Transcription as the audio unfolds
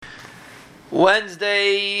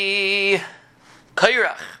Wednesday,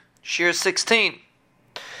 Kairach, Shiur 16.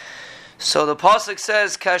 So the pasuk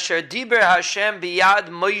says, "Kasher diber Hashem biyad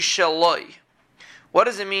Moshe loy." What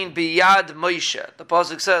does it mean, biyad Moshe? The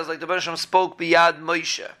pasuk says, like the Rebbe Shem spoke biyad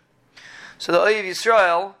Moshe. So the Oyev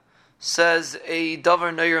Yisrael says a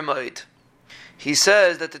davar neir moed. He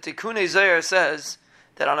says that the Tikkunei Zohar says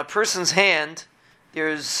that on a person's hand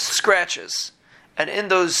there's scratches, and in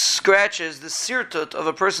those scratches, the sirtut of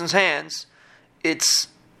a person's hands, it's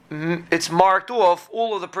marked off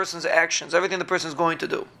all of the person's actions, everything the person is going to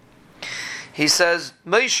do. He says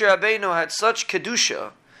Moshe Rabbeinu had such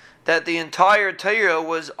kedusha that the entire Torah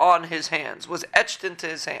was on his hands, was etched into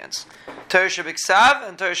his hands, Torah shebiksav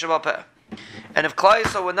and Torah shebal peh. And if Klal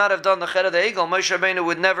Yisrael would not have done the Chet of the Egel, Moshe Rabbeinu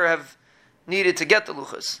would never have needed to get the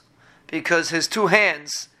luchas, because his two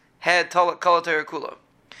hands had kol Torah kula.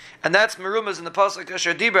 And that's merumas in the pasuk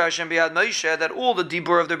Asher Dibur Hashem biyad Moshe, that all the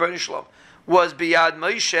dibur of the Rebbeinu Shalom was biyad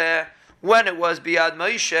Moshe. When it was biyad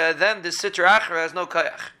Moshe, then the sitra achra has no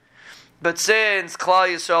kayach. But since Klal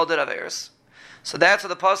Yisrael did averos, so that's what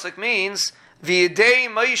the pasuk means. V'yidei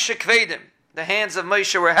Moshe kvedim, the hands of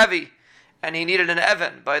Moshe were heavy, and he needed an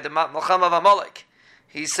even by the Malcham of Amalek.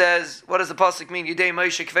 He says, what does the pasuk mean? Yidei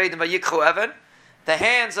Moshe kvedim v'yikchu even. The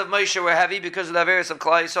hands of Moshe were heavy because of the averos of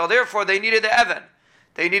Klal Yisrael. Therefore, they needed the even.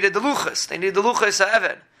 They needed the luchas. They needed the luchas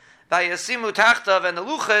ha'even. Vayasimu tachtav, and the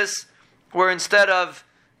luchas were instead of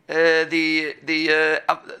the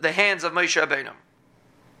hands of Moshe Rabbeinu.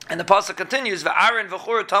 And the pasuk continues, V'aron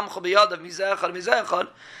v'chur tamchu b'yadav mizeh echad mizeh echad.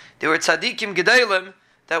 There were tzadikim gedalim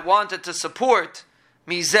that wanted to support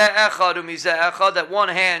mizeh echad u'mizeh echad, that one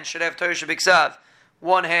hand should have Torah shebiksav,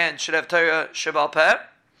 one hand should have Torah shebal peh.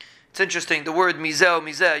 It's interesting, the word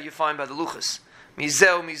mizeh you find by the luchas.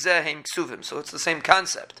 Mizeh mizeh heim ksuvim. So it's the same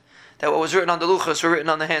concept, that what was written on the luchas were written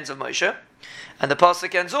on the hands of Moshe. And the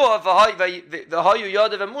pasuk ends off, V'hayu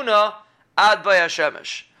yadav emuna ad bay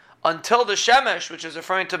hashemesh. Until the shemesh, which is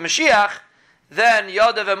referring to Mashiach, then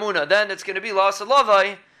yadav emuna, then it's going to be lasa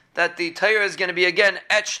lavai, that the Torah is going to be again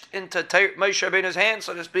etched into Moshe Rabbeinu's hand,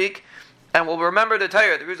 so to speak, and we'll remember the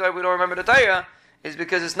Torah. The reason why we don't remember the Torah is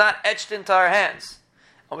because it's not etched into our hands.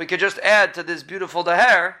 And we could just add to this beautiful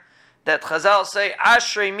daher that Chazal say,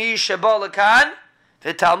 Ashrei mi sheba lekan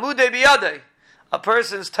v'talmudei biyadei. A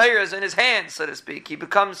person's Torah is in his hands, so to speak. He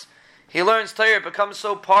learns Torah, it becomes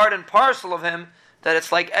so part and parcel of him that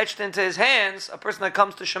it's like etched into his hands. A person that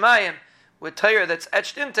comes to Shemayim with Torah that's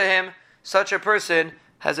etched into him, such a person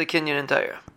has a kinyan in Torah.